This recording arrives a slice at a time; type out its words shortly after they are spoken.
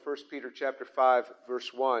1 Peter chapter 5,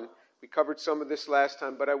 verse 1. We covered some of this last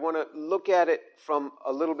time, but I want to look at it from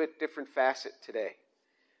a little bit different facet today.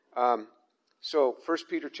 So 1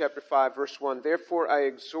 Peter chapter 5, verse 1. Therefore I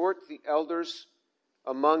exhort the elders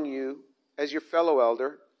among you as your fellow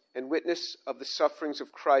elder and witness of the sufferings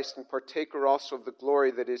of Christ and partaker also of the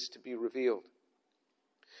glory that is to be revealed.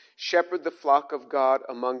 Shepherd the flock of God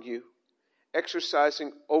among you,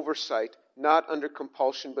 exercising oversight, not under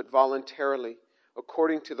compulsion, but voluntarily,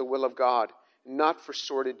 according to the will of God, not for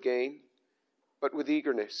sordid gain, but with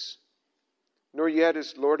eagerness. Nor yet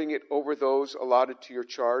as lording it over those allotted to your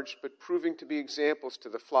charge, but proving to be examples to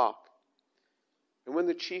the flock. And when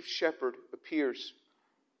the chief shepherd appears,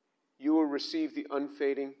 you will receive the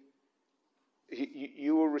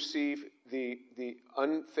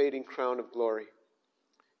unfading crown of glory.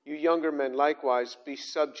 You younger men likewise be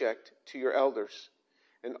subject to your elders,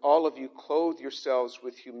 and all of you clothe yourselves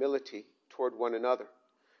with humility toward one another.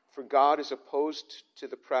 For God is opposed to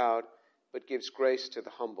the proud, but gives grace to the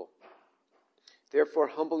humble. Therefore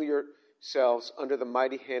humble yourselves under the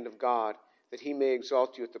mighty hand of God, that he may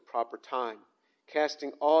exalt you at the proper time,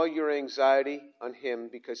 casting all your anxiety on him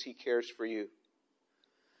because he cares for you.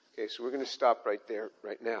 Okay, so we're going to stop right there,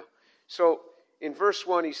 right now. So in verse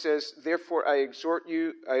 1 he says, Therefore I exhort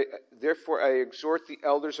the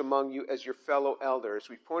elders among you as your fellow elders.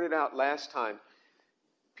 We pointed out last time,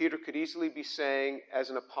 Peter could easily be saying as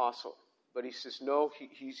an apostle, but he says no,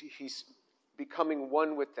 he's becoming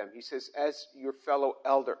one with them. He says as your fellow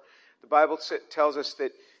elder. The Bible tells us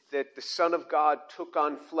that the Son of God took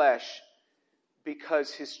on flesh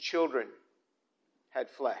because his children had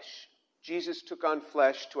flesh. Jesus took on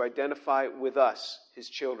flesh to identify with us, his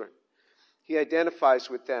children. He identifies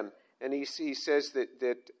with them, and he says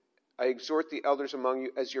that I exhort the elders among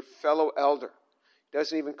you as your fellow elder. He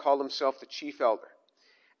doesn't even call himself the chief elder.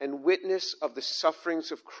 And witness of the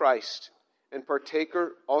sufferings of Christ, and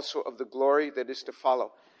partaker also of the glory that is to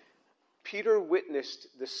follow. Peter witnessed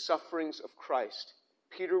the sufferings of Christ.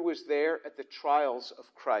 Peter was there at the trials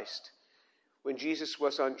of Christ. When Jesus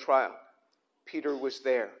was on trial, Peter was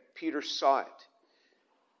there. Peter saw it.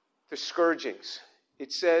 The scourgings.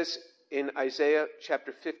 It says in Isaiah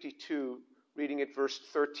chapter 52, reading at verse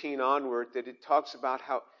 13 onward, that it talks about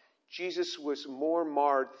how Jesus was more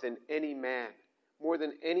marred than any man. More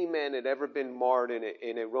than any man had ever been marred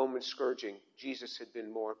in a Roman scourging. Jesus had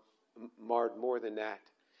been marred more than that.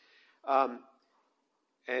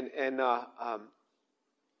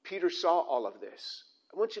 Peter saw all of this.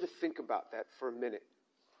 I want you to think about that for a minute.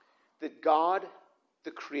 That God,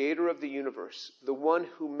 the creator of the universe, the one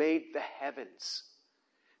who made the heavens,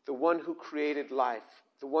 the one who created life,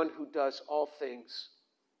 the one who does all things,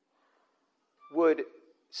 would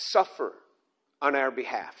suffer on our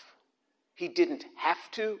behalf. He didn't have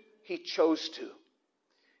to, he chose to.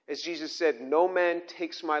 As Jesus said, no man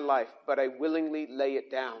takes my life, but I willingly lay it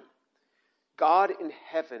down. God in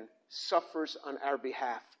heaven suffers on our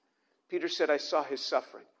behalf. Peter said, I saw his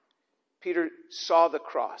suffering. Peter saw the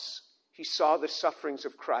cross. He saw the sufferings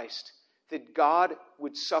of Christ, that God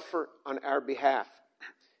would suffer on our behalf.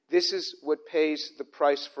 This is what pays the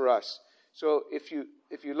price for us. So if you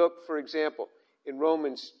look, for example, in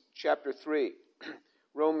Romans chapter 3,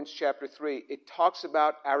 it talks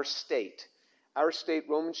about our state. Our state,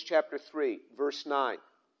 Romans chapter 3, verse 9.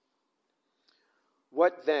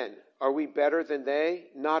 What then? Are we better than they?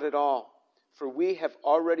 Not at all. For we have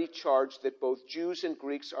already charged that both Jews and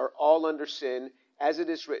Greeks are all under sin. As it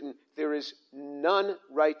is written, there is none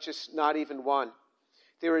righteous, not even one.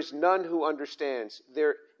 There is none who understands.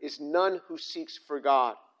 There is none who seeks for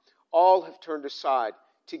God. All have turned aside.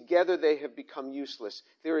 Together they have become useless.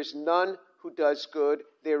 There is none who does good.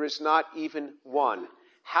 There is not even one.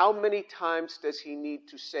 How many times does he need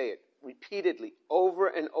to say it? Repeatedly, over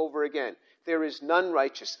and over again. There is none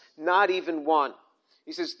righteous, not even one.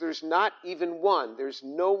 He says there's not even one. There's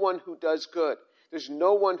no one who does good. There's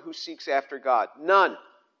no one who seeks after God. None.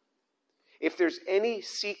 If there's any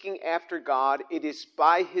seeking after God, it is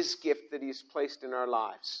by his gift that he has placed in our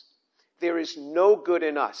lives. There is no good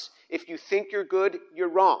in us. If you think you're good, you're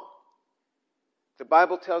wrong. The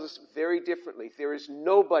Bible tells us very differently. There is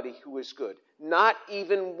nobody who is good. Not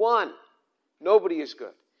even one. Nobody is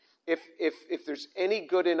good. If there's any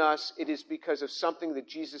good in us, it is because of something that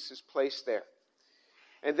Jesus has placed there.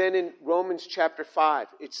 And then in Romans chapter 5,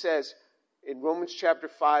 it says, in Romans chapter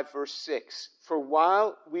 5, verse 6, for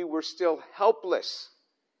while we were still helpless,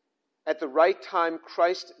 at the right time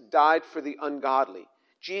Christ died for the ungodly.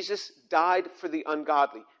 Jesus died for the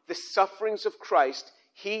ungodly. The sufferings of Christ,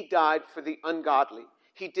 he died for the ungodly.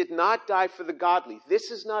 He did not die for the godly.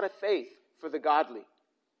 This is not a faith for the godly.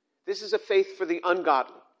 This is a faith for the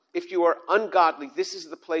ungodly. If you are ungodly, this is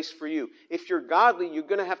the place for you. If you're godly, you're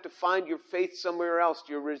going to have to find your faith somewhere else,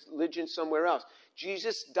 your religion somewhere else.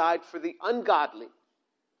 Jesus died for the ungodly.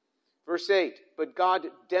 Verse 8, but God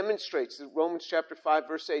demonstrates, Romans chapter 5,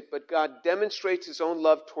 verse 8, but God demonstrates his own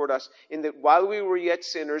love toward us in that while we were yet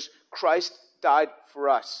sinners, Christ died for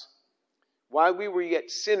us. While we were yet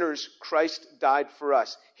sinners, Christ died for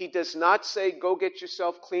us. He does not say, go get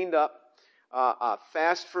yourself cleaned up,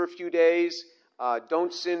 fast for a few days,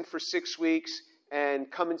 don't sin for 6 weeks,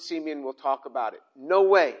 and come and see me and we'll talk about it. No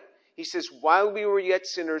way. He says, while we were yet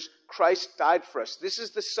sinners, Christ died for us. This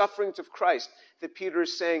is the sufferings of Christ that Peter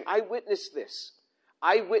is saying. I witnessed this.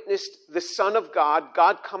 I witnessed the Son of God,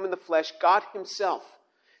 God come in the flesh, God himself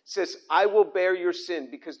says, I will bear your sin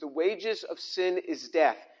because the wages of sin is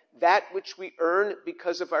death. That which we earn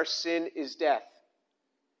because of our sin is death.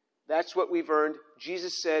 That's what we've earned.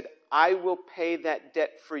 Jesus said, I will pay that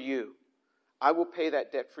debt for you. I will pay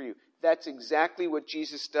that debt for you. That's exactly what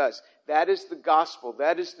Jesus does. That is the gospel.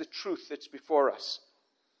 That is the truth that's before us.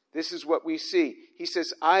 This is what we see. He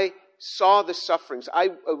says, I saw the sufferings. I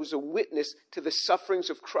was a witness to the sufferings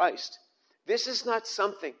of Christ. This is not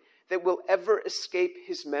something that will ever escape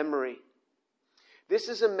his memory. This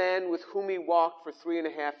is a man with whom he walked for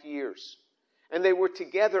 3.5 years. And they were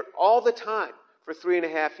together all the time for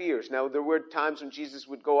 3.5 years. Now, there were times when Jesus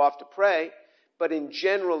would go off to pray, but in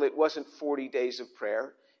general, it wasn't 40 days of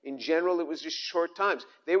prayer. In general, it was just short times.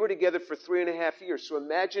 They were together for 3.5 years. So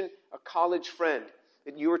imagine a college friend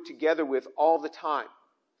that you are together with all the time.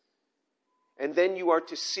 And then you are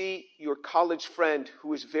to see your college friend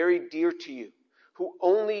who is very dear to you, who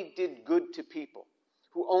only did good to people,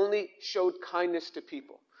 who only showed kindness to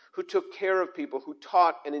people, who took care of people, who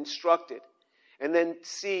taught and instructed. And then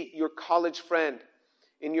see your college friend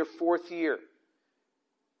in your 4th year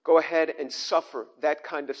go ahead and suffer that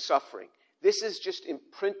kind of suffering. This is just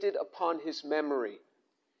imprinted upon his memory.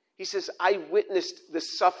 He says, I witnessed the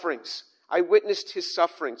sufferings. I witnessed his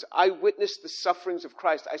sufferings. I witnessed the sufferings of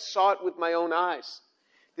Christ. I saw it with my own eyes.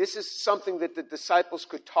 This is something that the disciples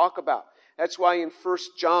could talk about. That's why in 1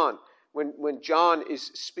 John, when John is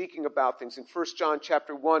speaking about things, in 1 John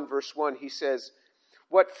chapter 1, verse 1, he says,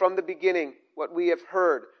 what from the beginning, what we have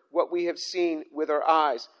heard, what we have seen with our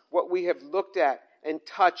eyes, what we have looked at and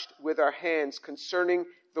touched with our hands concerning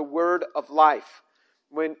the word of life.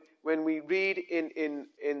 When we read in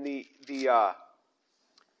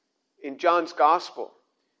John's gospel,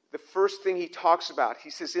 the first thing he talks about, he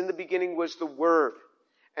says, in the beginning was the Word,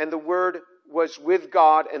 and the Word was with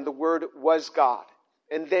God, and the Word was God.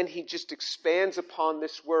 And then he just expands upon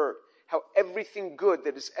this Word, how everything good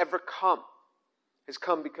that has ever come has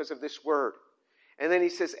come because of this Word. And then he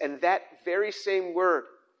says, and that very same Word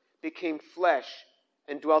became flesh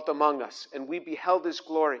and dwelt among us, and we beheld his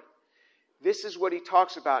glory. This is what he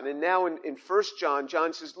talks about. And now in 1 John,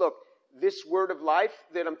 John says, look, this word of life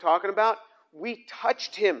that I'm talking about, we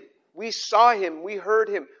touched him. We saw him. We heard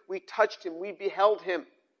him. We touched him. We beheld him.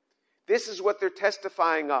 This is what they're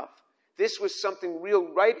testifying of. This was something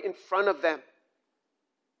real right in front of them.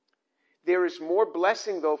 There is more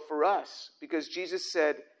blessing, though, for us, because Jesus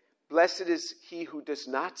said, blessed is he who does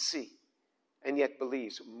not see and yet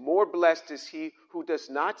believes. More blessed is he who does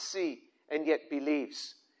not see and yet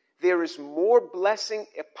believes. There is more blessing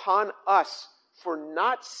upon us for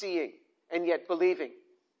not seeing and yet believing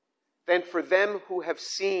than for them who have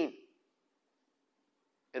seen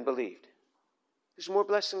and believed. There's more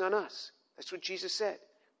blessing on us. That's what Jesus said.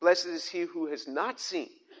 Blessed is he who has not seen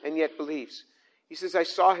and yet believes. He says, I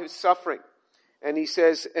saw his suffering. And he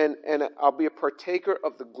says, and I'll be a partaker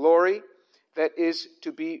of the glory that is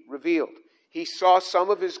to be revealed. He saw some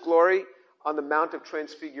of his glory on the Mount of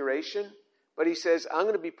Transfiguration, but he says, I'm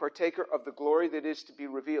going to be partaker of the glory that is to be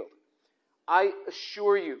revealed. I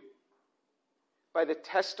assure you, by the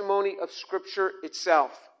testimony of Scripture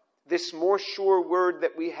itself, this more sure word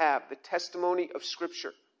that we have, the testimony of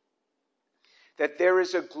Scripture, that there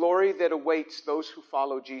is a glory that awaits those who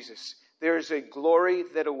follow Jesus. There is a glory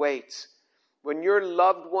that awaits. When your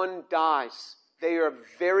loved one dies, they are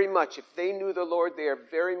very much, if they knew the Lord, they are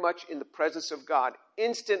very much in the presence of God.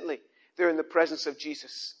 Instantly, they're in the presence of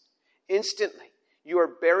Jesus. Instantly, you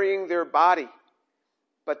are burying their body,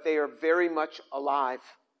 but they are very much alive.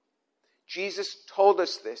 Jesus told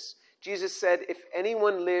us this. Jesus said, if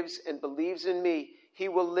anyone lives and believes in me, he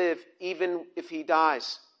will live even if he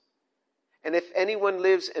dies. And if anyone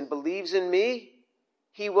lives and believes in me,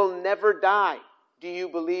 he will never die. Do you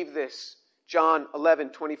believe this? John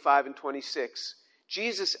 11:25 and 26.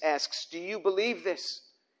 Jesus asks, do you believe this?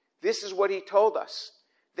 This is what he told us,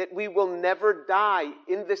 that we will never die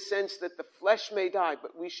in the sense that the flesh may die,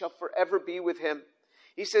 but we shall forever be with him.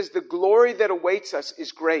 He says the glory that awaits us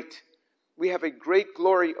is great. We have a great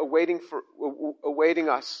glory awaiting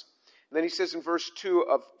us. And then he says in verse 2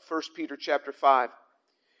 of 1 Peter chapter 5,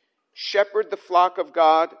 shepherd the flock of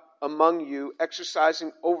God among you,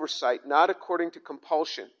 exercising oversight, not according to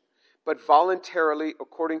compulsion, but voluntarily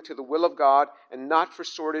according to the will of God, and not for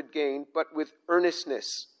sordid gain, but with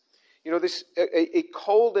earnestness. You know, a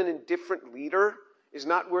cold and indifferent leader is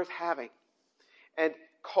not worth having. And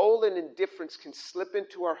cold and indifference can slip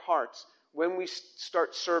into our hearts when we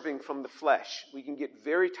start serving from the flesh. We can get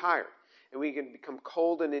very tired, and we can become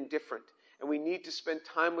cold and indifferent. And we need to spend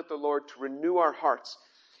time with the Lord to renew our hearts.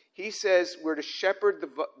 He says we're to shepherd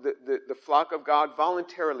the flock of God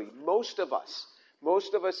voluntarily. Most of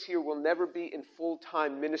us here will never be in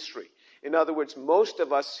full-time ministry. In other words, most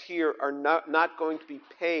of us here are not going to be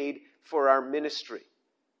paid for our ministry.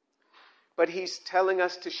 But he's telling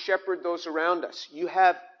us to shepherd those around us. You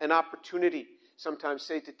have an opportunity, sometimes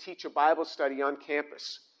say, to teach a Bible study on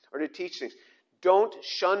campus or to teach things. Don't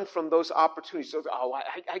shun from those opportunities.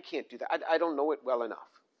 I can't do that. I don't know it well enough.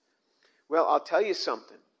 Well, I'll tell you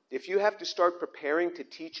something. If you have to start preparing to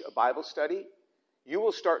teach a Bible study, you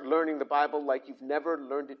will start learning the Bible like you've never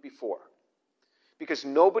learned it before. Because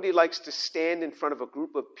nobody likes to stand in front of a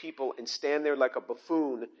group of people and stand there like a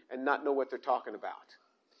buffoon and not know what they're talking about.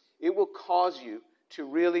 It will cause you to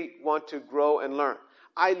really want to grow and learn.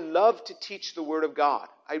 I love to teach the Word of God.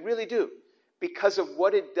 I really do. Because of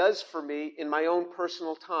what it does for me in my own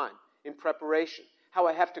personal time, in preparation. How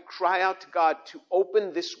I have to cry out to God to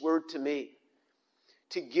open this Word to me.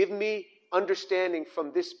 To give me understanding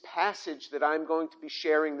from this passage that I'm going to be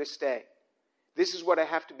sharing this day. This is what I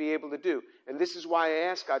have to be able to do. And this is why I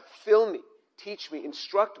ask God, fill me, teach me,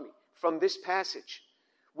 instruct me from this passage.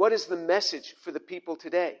 What is the message for the people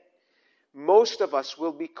today? Most of us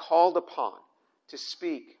will be called upon to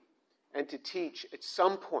speak and to teach at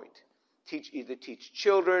some point. Either teach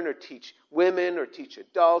children or teach women or teach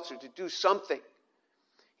adults or to do something.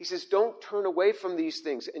 He says, don't turn away from these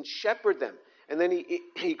things and shepherd them. And then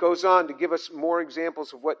he goes on to give us more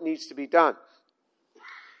examples of what needs to be done.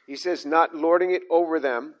 He says, not lording it over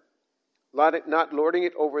them, not lording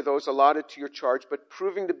it over those allotted to your charge, but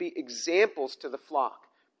proving to be examples to the flock.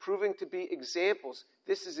 Proving to be examples.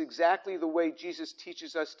 This is exactly the way Jesus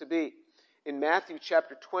teaches us to be. In Matthew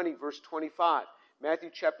chapter 20, verse 25.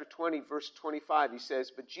 Matthew chapter 20, verse 25, he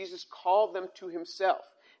says, but Jesus called them to himself.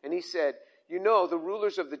 And he said, you know, the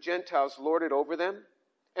rulers of the Gentiles lord it over them,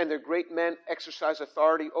 and their great men exercise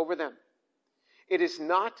authority over them. It is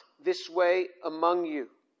not this way among you,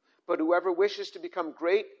 but whoever wishes to become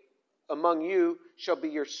great among you shall be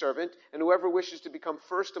your servant, and whoever wishes to become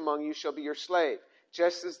first among you shall be your slave,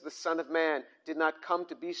 just as the Son of Man did not come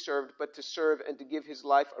to be served, but to serve and to give his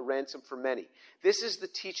life a ransom for many. This is the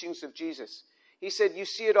teachings of Jesus. He said, you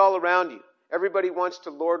see it all around you. Everybody wants to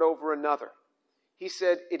lord over another. He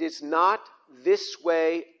said, it is not this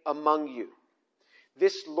way among you.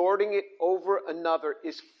 This lording it over another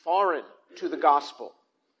is foreign to the gospel.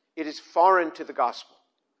 It is foreign to the gospel.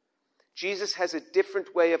 Jesus has a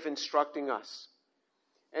different way of instructing us.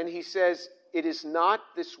 And he says, it is not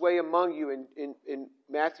this way among you in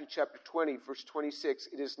Matthew chapter 20, verse 26.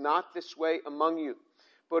 It is not this way among you.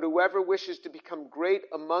 But whoever wishes to become great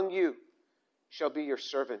among you shall be your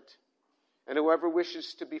servant. And whoever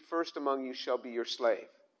wishes to be first among you shall be your slave.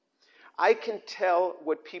 I can tell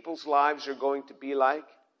what people's lives are going to be like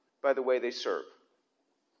by the way they serve.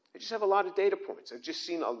 I just have a lot of data points. I've just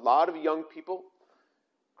seen a lot of young people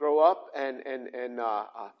grow up and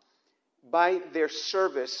by their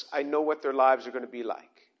service, I know what their lives are going to be like.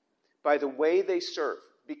 By the way they serve.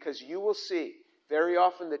 Because you will see very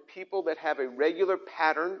often that people that have a regular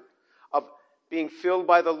pattern of being filled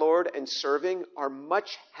by the Lord and serving are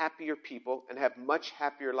much happier people and have much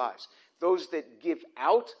happier lives. Those that give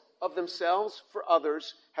out of themselves for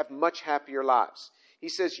others have much happier lives. He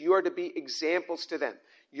says you are to be examples to them.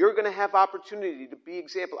 You're going to have opportunity to be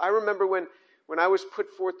example. I remember when I was put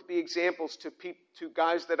forth to be examples to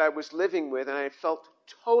guys that I was living with, and I felt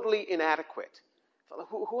totally inadequate. I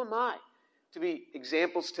felt, who am I to be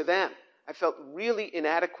examples to them? I felt really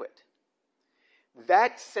inadequate.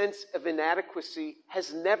 That sense of inadequacy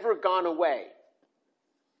has never gone away.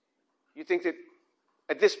 You think that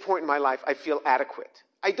at this point in my life I feel adequate.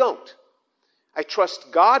 I don't. I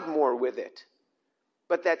trust God more with it.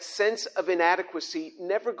 But that sense of inadequacy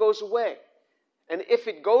never goes away. And if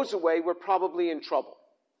it goes away, we're probably in trouble.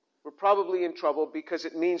 We're probably in trouble because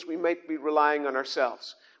it means we might be relying on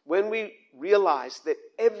ourselves. When we realize that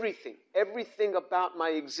everything about my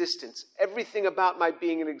existence, everything about my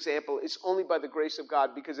being an example is only by the grace of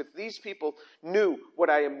God, because if these people knew what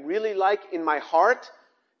I am really like in my heart,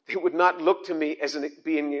 They would not look to me as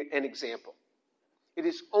being an example. It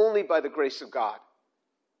is only by the grace of God.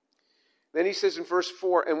 Then he says in verse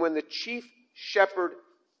 4, and when the chief shepherd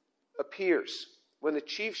appears,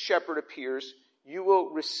 you will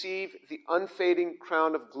receive the unfading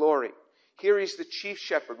crown of glory. Here he's the chief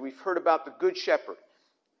shepherd. We've heard about the good shepherd.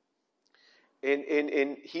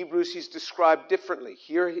 In Hebrews, he's described differently.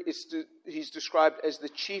 Here he's described as the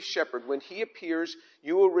chief shepherd. When he appears,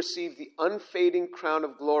 you will receive the unfading crown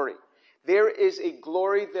of glory. There is a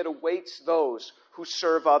glory that awaits those who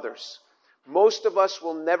serve others. Most of us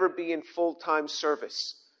will never be in full-time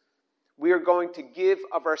service. We are going to give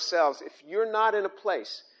of ourselves. If you're not in a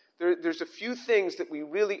place, there's a few things that we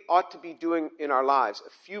really ought to be doing in our lives,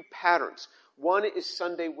 a few patterns. One is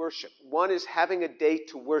Sunday worship. One is having a day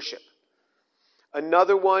to worship.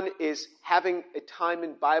 Another one is having a time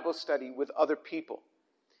in Bible study with other people.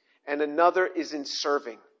 And another is in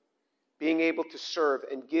serving, being able to serve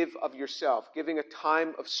and give of yourself, giving a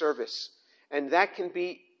time of service. And that can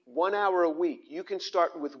be 1 hour a week. You can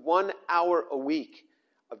start with 1 hour a week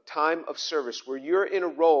of time of service where you're in a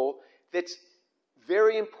role that's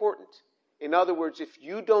very important. In other words, if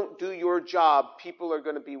you don't do your job, people are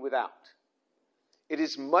going to be without. It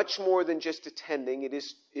is much more than just attending. It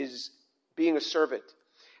is being a servant.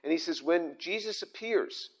 And he says, when Jesus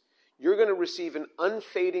appears, you're going to receive an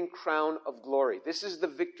unfading crown of glory. This is the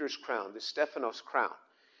victor's crown, the Stephanos crown.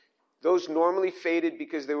 Those normally faded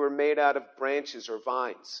because they were made out of branches or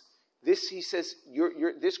vines. This, he says,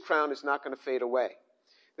 this crown is not going to fade away.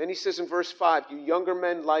 Then he says in verse 5, you younger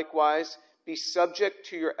men likewise, be subject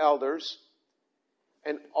to your elders,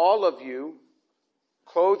 and all of you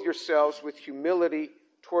clothe yourselves with humility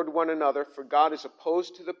toward one another, for God is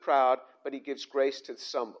opposed to the proud, but he gives grace to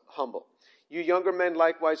the humble. You younger men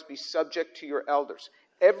likewise be subject to your elders.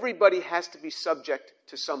 Everybody has to be subject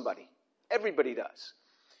to somebody. Everybody does.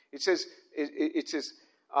 It says,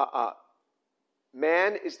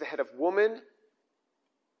 man is the head of woman,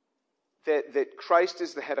 that Christ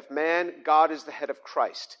is the head of man, God is the head of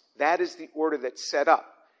Christ. That is the order that's set up.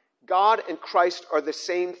 God and Christ are the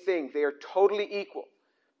same thing. They are totally equal.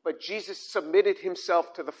 But Jesus submitted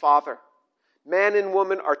himself to the Father. Man and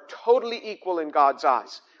woman are totally equal in God's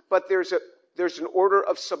eyes. But there's an order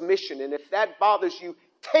of submission. And if that bothers you,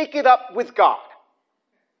 take it up with God.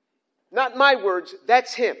 Not my words,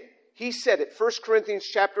 that's him. He said it. 1 Corinthians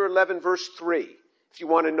chapter 11, verse 3, if you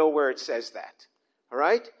want to know where it says that. All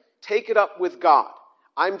right? Take it up with God.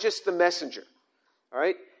 I'm just the messenger. All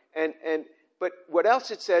right? But what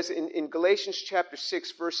else it says in Galatians chapter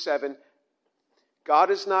 6, verse 7,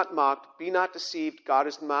 God is not mocked. Be not deceived. God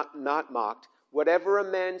is not mocked. Whatever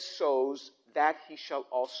a man sows, that he shall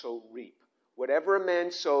also reap. Whatever a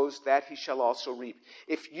man sows, that he shall also reap.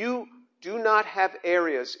 If you do not have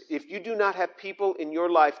areas, if you do not have people in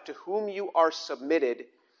your life to whom you are submitted,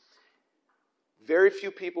 very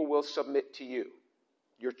few people will submit to you.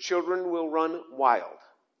 Your children will run wild.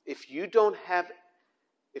 If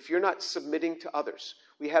you're not submitting to others.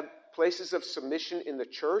 We have places of submission in the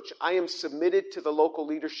church. I am submitted to the local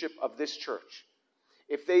leadership of this church.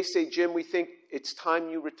 If they say, Jim, we think it's time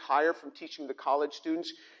you retire from teaching the college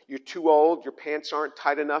students, you're too old, your pants aren't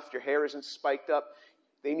tight enough, your hair isn't spiked up,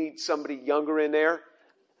 they need somebody younger in there,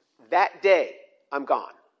 that day, I'm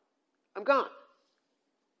gone. I'm gone.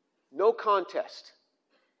 No contest.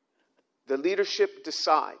 The leadership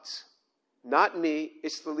decides. Not me,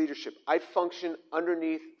 it's the leadership. I function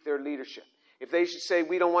underneath their leadership. If they should say,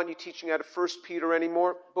 we don't want you teaching out of 1 Peter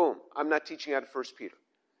anymore, boom, I'm not teaching out of 1 Peter.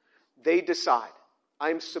 They decide.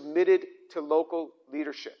 I'm submitted to local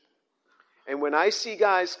leadership. And when I see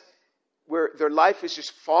guys where their life is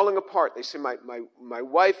just falling apart, they say, my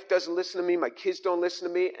wife doesn't listen to me, my kids don't listen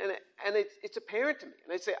to me, and it's apparent to me.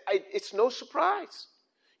 And I say, it's no surprise.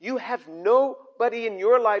 You have nobody in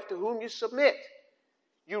your life to whom you submit.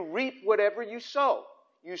 You reap whatever you sow.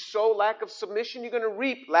 You sow lack of submission, you're going to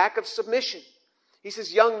reap lack of submission. He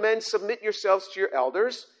says, young men, submit yourselves to your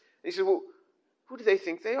elders. And he says, well, who do they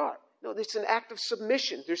think they are? No, it's an act of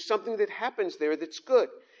submission. There's something that happens there that's good.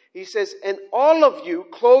 He says, and all of you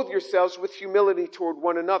clothe yourselves with humility toward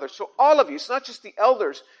one another. So all of you, it's not just the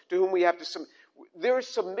elders to whom we have to submit. There is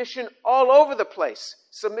submission all over the place.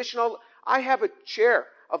 I have a chair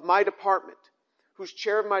of my department, who's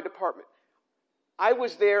chair of my department. I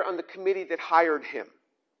was there on the committee that hired him.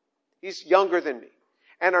 He's younger than me.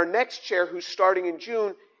 And our next chair, who's starting in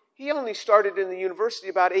June, he only started in the university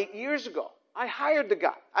about 8 years ago. I hired the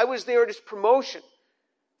guy. I was there at his promotion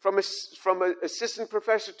from an assistant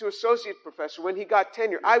professor to associate professor when he got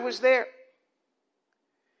tenure. I was there.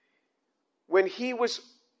 When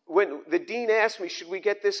when the dean asked me, should we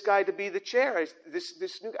get this guy to be the chair?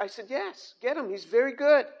 I said, yes, get him. He's very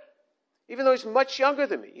good. Even though he's much younger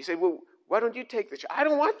than me. He said, well, why don't you take the chair? I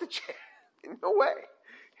don't want the chair. No way.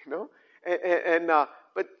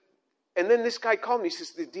 And then this guy called me. He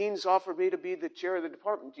says, the dean's offered me to be the chair of the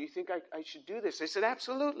department. Do you think I should do this? I said,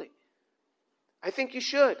 absolutely. I think you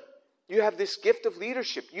should. You have this gift of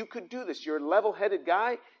leadership. You could do this. You're a level-headed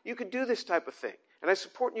guy. You could do this type of thing. And I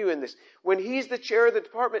support you in this. When he's the chair of the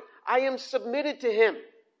department, I am submitted to him.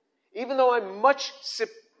 Even though I'm much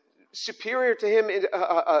superior to him,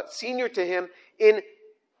 senior to him in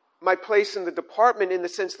my place in the department in the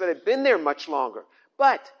sense that I've been there much longer.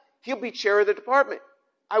 But he'll be chair of the department.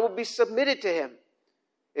 I will be submitted to him.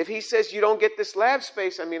 If he says you don't get this lab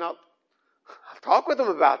space, I'll talk with him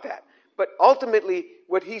about that. But ultimately,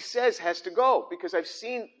 what he says has to go, because I've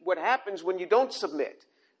seen what happens when you don't submit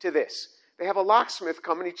to this. They have a locksmith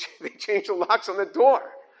come and they change the locks on the door.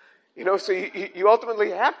 So you ultimately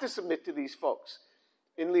have to submit to these folks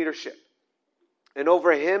in leadership. And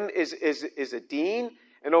over him is a dean,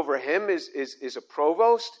 and over him is a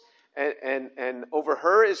provost, and over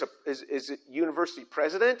her is a university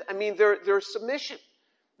president. They're submission.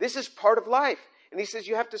 This is part of life. And he says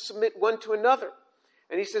you have to submit one to another.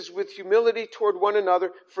 And he says, with humility toward one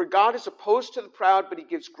another, for God is opposed to the proud, but he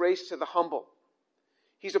gives grace to the humble.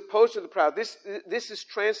 He's opposed to the proud. This is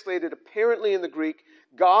translated apparently in the Greek,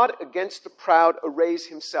 God against the proud arrays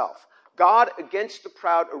himself. God against the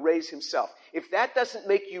proud arrays himself. If that doesn't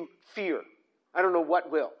make you fear, I don't know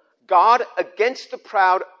what will. God against the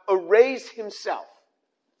proud arrays himself.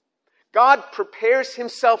 God prepares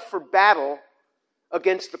himself for battle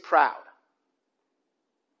against the proud.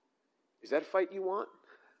 Is that a fight you want?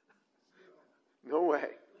 No way.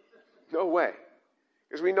 No way.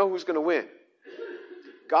 Because we know who's going to win.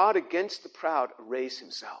 God against the proud arrays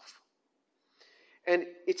himself. And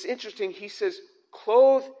it's interesting, he says,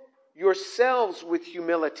 clothe yourselves with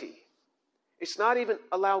humility. It's not even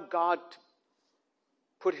allow God to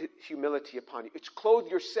put humility upon you. It's clothe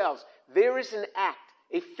yourselves. There is an act,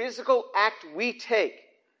 a physical act we take,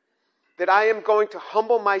 that I am going to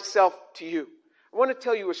humble myself to you. I want to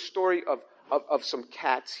tell you a story of some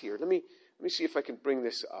cats here. Let me see if I can bring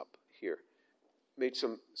this up here. Made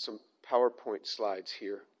some PowerPoint slides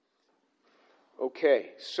here. Okay,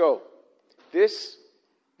 so these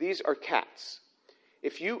are cats.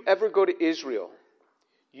 If you ever go to Israel,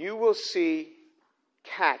 you will see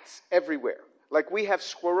cats everywhere. Like we have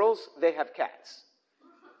squirrels, they have cats.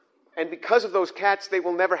 And because of those cats, they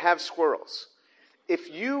will never have squirrels. If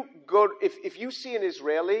you see an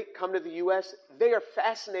Israeli come to the U.S., they are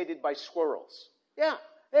fascinated by squirrels. Yeah,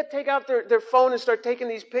 they take out their phone and start taking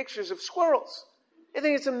these pictures of squirrels. I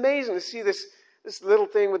think it's amazing to see this little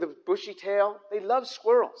thing with a bushy tail. They love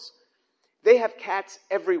squirrels. They have cats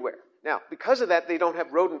everywhere. Now, because of that, they don't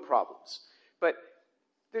have rodent problems. But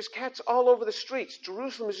there's cats all over the streets.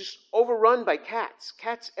 Jerusalem is just overrun by cats.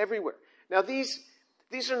 Cats everywhere. Now, these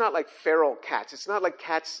are not like feral cats. It's not like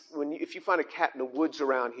cats, if you find a cat in the woods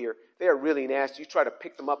around here, they are really nasty. You try to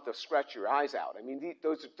pick them up, they'll scratch your eyes out.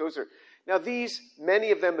 Those are. Now,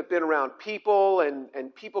 many of them have been around people,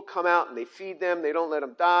 and people come out and they feed them. They don't let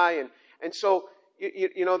them die. And so,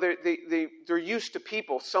 they're used to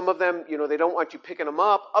people. Some of them, they don't want you picking them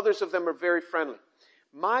up. Others of them are very friendly.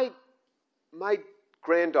 My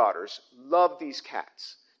granddaughters love these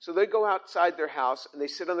cats. So they go outside their house and they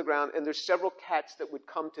sit on the ground, and there's several cats that would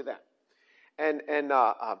come to them.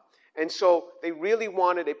 And so they really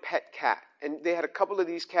wanted a pet cat. And they had a couple of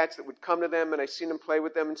these cats that would come to them, and I've seen them play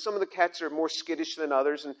with them. And some of the cats are more skittish than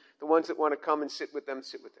others, and the ones that want to come and sit with them,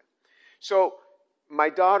 sit with them. So my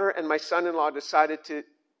daughter and my son-in-law decided to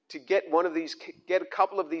get a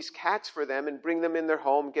couple of these cats for them and bring them in their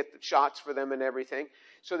home, get the shots for them and everything.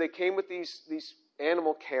 So they came with these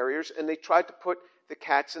animal carriers, and they tried to put the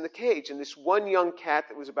cats in the cage. And this one young cat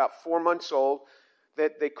that was about 4 months old,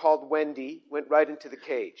 that they called Wendy, went right into the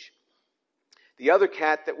cage. The other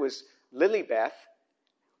cat that was Lilybeth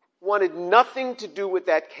wanted nothing to do with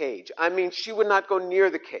that cage. She would not go near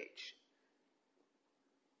the cage.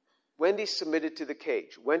 Wendy submitted to the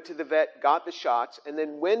cage, went to the vet, got the shots, and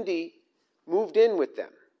then Wendy moved in with them.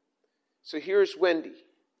 So here's Wendy.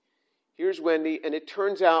 And it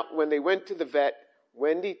turns out when they went to the vet,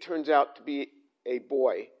 Wendy turns out to be a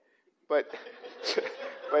boy. But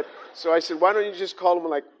so I said, why don't you just call him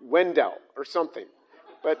like Wendell or something?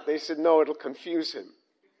 But they said, no, it'll confuse him.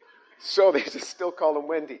 So they just still call him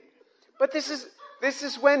Wendy. But this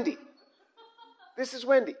is Wendy. This is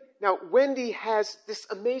Wendy. Now, Wendy has this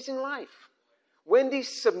amazing life. Wendy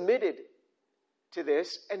submitted to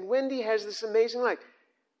this, and Wendy has this amazing life.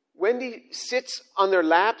 Wendy sits on their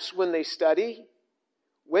laps when they study.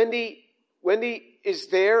 Wendy is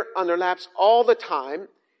there on their laps all the time.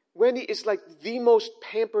 Wendy is like the most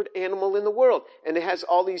pampered animal in the world. And it has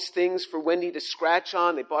all these things for Wendy to scratch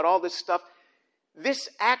on. They bought all this stuff. This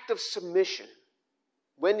act of submission,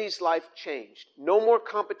 Wendy's life changed. No more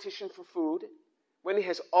competition for food. Wendy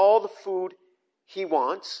has all the food he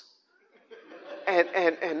wants.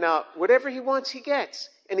 And whatever he wants, he gets.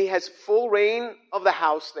 And he has full reign of the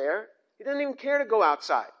house there. He doesn't even care to go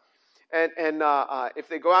outside. And if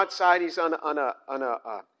they go outside, he's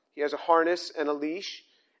he has a harness and a leash.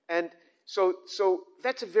 And so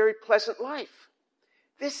that's a very pleasant life.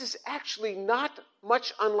 This is actually not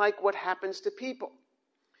much unlike what happens to people.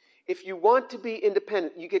 If you want to be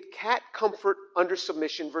independent, you get cat comfort under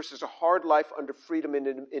submission versus a hard life under freedom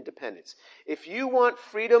and independence. If you want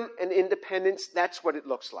freedom and independence, that's what it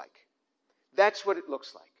looks like. That's what it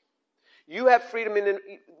looks like. You have freedom in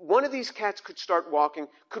one of these cats could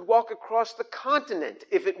walk across the continent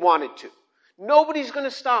if it wanted to. Nobody's going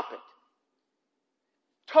to stop it.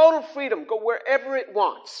 Total freedom, go wherever it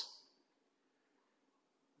wants.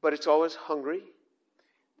 But it's always hungry.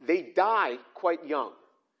 They die quite young.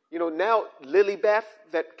 You know, now Lilybeth,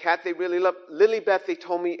 that cat they really love, Lilybeth, they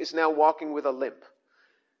told me, is now walking with a limp.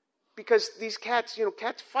 Because these cats,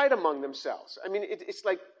 cats fight among themselves. I mean, it's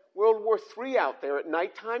like World War III out there at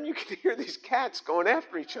nighttime. You can hear these cats going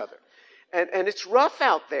after each other. And it's rough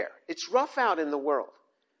out there. It's rough out in the world.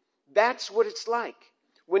 That's what it's like.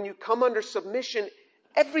 When you come under submission,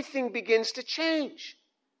 everything begins to change.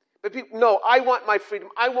 But people, no, I want my freedom.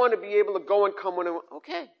 I want to be able to go and come when I want.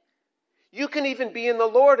 Okay. You can even be in the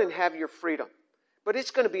Lord and have your freedom. But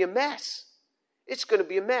it's going to be a mess. It's going to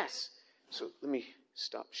be a mess. So let me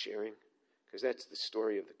stop sharing, because that's the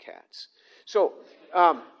story of the cats. So,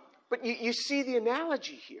 but you see the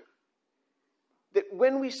analogy here. That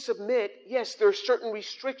when we submit, yes, there are certain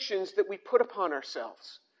restrictions that we put upon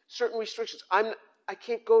ourselves. Certain restrictions. I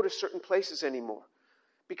can't go to certain places anymore.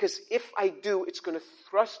 Because if I do, it's going to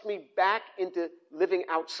thrust me back into living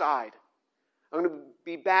outside. I'm going to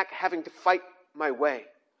be back having to fight my way.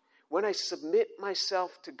 When I submit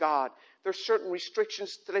myself to God, there are certain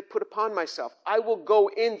restrictions that I put upon myself. I will go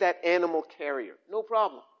in that animal carrier. No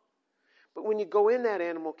problem. But when you go in that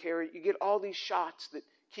animal carrier, you get all these shots that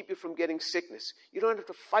keep you from getting sickness. You don't have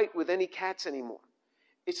to fight with any cats anymore.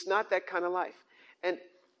 It's not that kind of life. And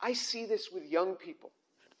I see this with young people.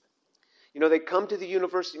 They come to the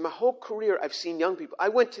university. My whole career, I've seen young people. I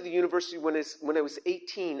went to the university when I was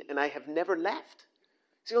 18, and I have never left.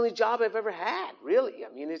 It's the only job I've ever had, really.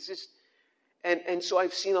 I mean, it's just... And so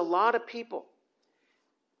I've seen a lot of people.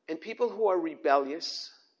 And people who are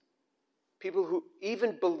rebellious, people who,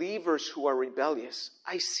 even believers who are rebellious,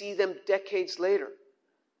 I see them decades later.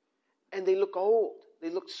 And they look old. They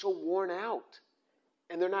look so worn out.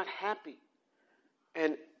 And they're not happy.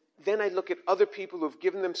 And then I look at other people who've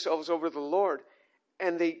given themselves over to the Lord,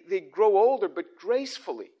 and they grow older, but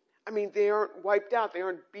gracefully. I mean, they aren't wiped out. They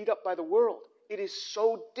aren't beat up by the world. It is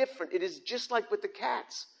so different. It is just like with the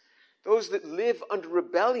cats. Those that live under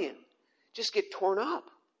rebellion just get torn up.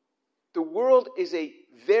 The world is a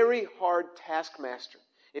very hard taskmaster.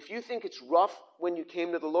 If you think it's rough when you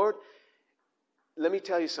came to the Lord, let me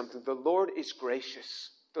tell you something. The Lord is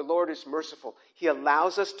gracious. The Lord is merciful. He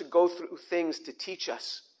allows us to go through things to teach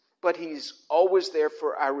us. But he's always there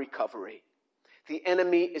for our recovery. The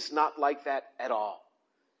enemy is not like that at all.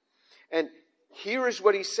 And here is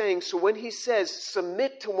what he's saying. So when he says,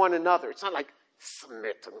 submit to one another, it's not like,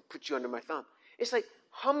 submit, I'm going to put you under my thumb. It's like,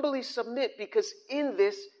 humbly submit, because in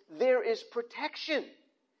this, there is protection.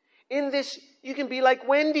 In this, you can be like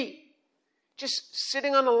Wendy, just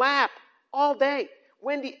sitting on a lap all day.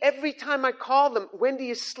 Wendy, every time I call them,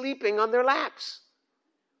 Wendy is sleeping on their laps.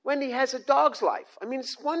 Wendy has a dog's life. I mean,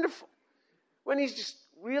 it's wonderful. Wendy's just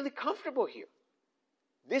really comfortable here.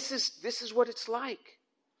 This is what it's like.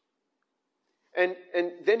 And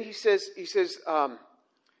then he says,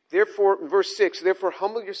 therefore, in verse 6, therefore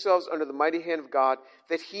humble yourselves under the mighty hand of God,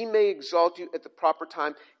 that he may exalt you at the proper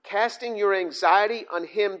time, casting your anxiety on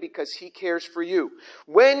him because he cares for you.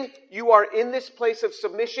 When you are in this place of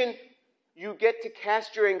submission, you get to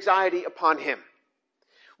cast your anxiety upon him.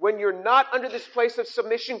 When you're not under this place of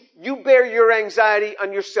submission, you bear your anxiety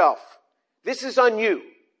on yourself. This is on you.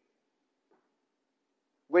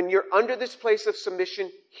 When you're under this place of submission,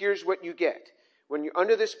 here's what you get. When you're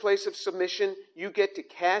under this place of submission, you get to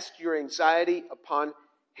cast your anxiety upon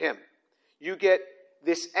him. You get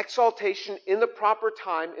this exaltation in the proper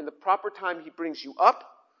time. In the proper time, he brings you up.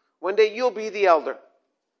 One day you'll be the elder.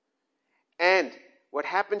 And what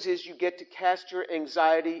happens is you get to cast your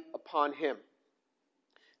anxiety upon him.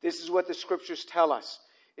 This is what the scriptures tell us.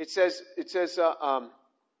 It says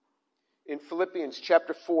in Philippians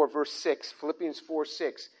chapter 4, verse 6, Philippians 4,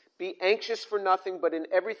 6, be anxious for nothing, but in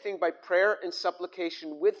everything by prayer and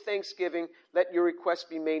supplication with thanksgiving, let your requests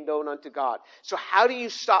be made known unto God. So how do you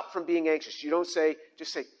stop from being anxious? You don't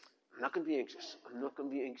just say, I'm not going to be anxious. I'm not going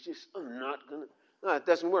to be anxious. I'm not going to. No, it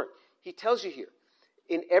doesn't work. He tells you here,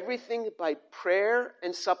 in everything by prayer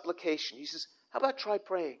and supplication. He says, how about try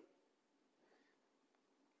praying?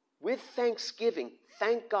 With thanksgiving,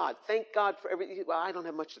 thank God. Thank God for everything. Well, I don't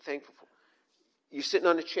have much to thank for. You're sitting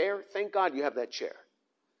on a chair? Thank God you have that chair.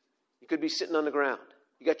 You could be sitting on the ground.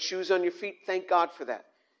 You got shoes on your feet? Thank God for that.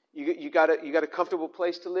 You got a comfortable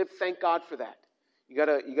place to live? Thank God for that. You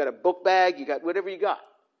got a book bag? You got whatever you got.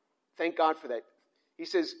 Thank God for that. He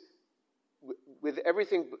says, with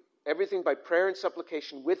everything by prayer and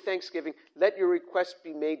supplication, with thanksgiving, let your requests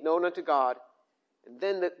be made known unto God. And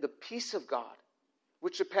then the peace of God,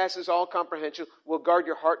 which surpasses all comprehension, will guard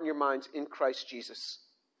your heart and your minds in Christ Jesus.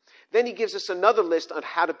 Then he gives us another list on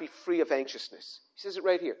how to be free of anxiousness. He says it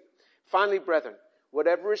right here. Finally, brethren,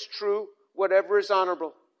 whatever is true, whatever is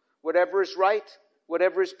honorable, whatever is right,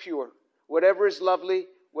 whatever is pure, whatever is lovely,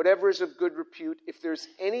 whatever is of good repute, if there's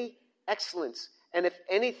any excellence, and if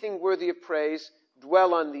anything worthy of praise,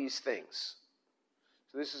 dwell on these things.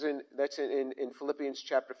 So that's in Philippians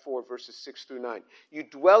chapter 4, verses 6 through 9. You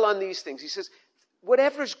dwell on these things. He says,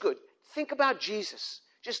 whatever is good, think about Jesus.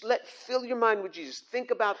 Just fill your mind with Jesus.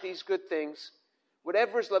 Think about these good things.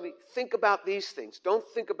 Whatever is lovely, think about these things. Don't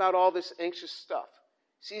think about all this anxious stuff.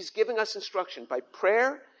 See, he's giving us instruction. By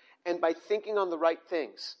prayer and by thinking on the right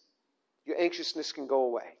things, your anxiousness can go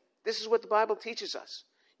away. This is what the Bible teaches us.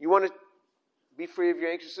 You want to be free of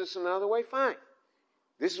your anxiousness in another way? Fine.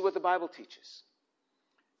 This is what the Bible teaches.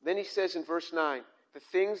 Then he says in verse 9, the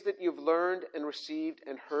things that you've learned and received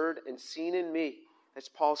and heard and seen in me, that's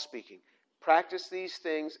Paul speaking, practice these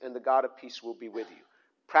things and the God of peace will be with you.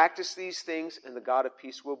 Practice these things and the God of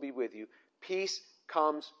peace will be with you. Peace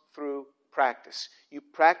comes through practice. You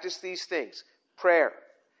practice these things, prayer,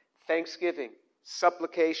 thanksgiving,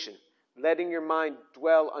 supplication, letting your mind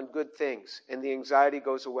dwell on good things, and the anxiety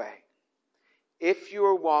goes away. If you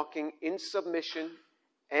are walking in submission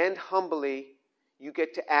and humbly, you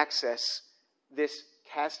get to access this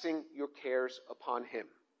casting your cares upon him.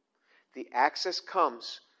 The access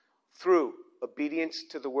comes through obedience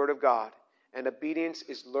to the Word of God. And obedience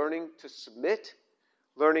is learning to submit,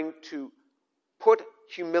 learning to put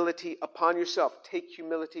humility upon yourself. Take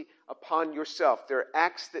humility upon yourself. There are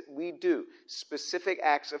acts that we do, specific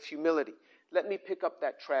acts of humility. Let me pick up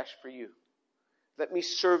that trash for you. Let me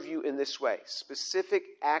serve you in this way. Specific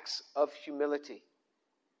acts of humility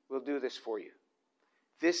will do this for you.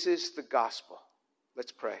 This is the gospel.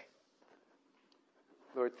 Let's pray.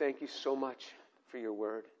 Lord, thank you so much for your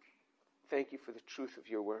word. Thank you for the truth of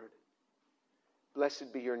your word.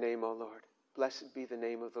 Blessed be your name, O Lord. Blessed be the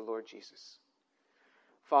name of the Lord Jesus.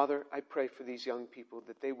 Father, I pray for these young people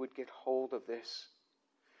that they would get hold of this,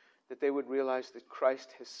 that they would realize that Christ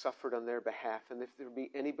has suffered on their behalf, and if there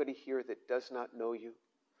be anybody here that does not know you,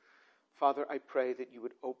 Father, I pray that you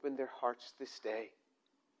would open their hearts this day,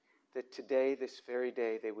 that today, this very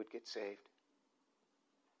day, they would get saved.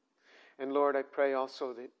 And Lord, I pray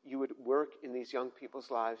also that you would work in these young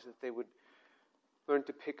people's lives, that they would learn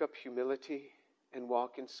to pick up humility and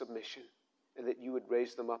walk in submission, and that you would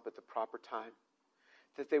raise them up at the proper time,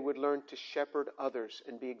 that they would learn to shepherd others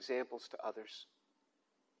and be examples to others.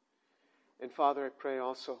 And Father, I pray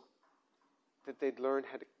also that they'd learn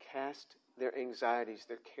how to cast their anxieties,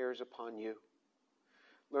 their cares upon you,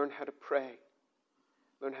 learn how to pray,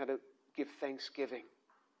 learn how to give thanksgiving,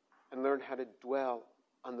 and learn how to dwell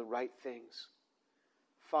on the right things.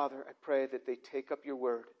 Father, I pray that they take up your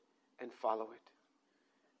word and follow it.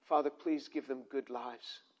 Father, please give them good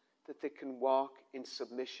lives, that they can walk in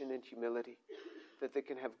submission and humility, that they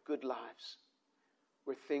can have good lives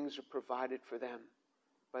where things are provided for them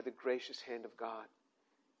by the gracious hand of God,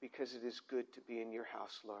 because it is good to be in your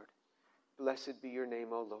house, Lord. Blessed be your name,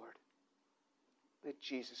 O Lord. Let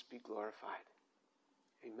Jesus be glorified.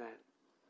 Amen.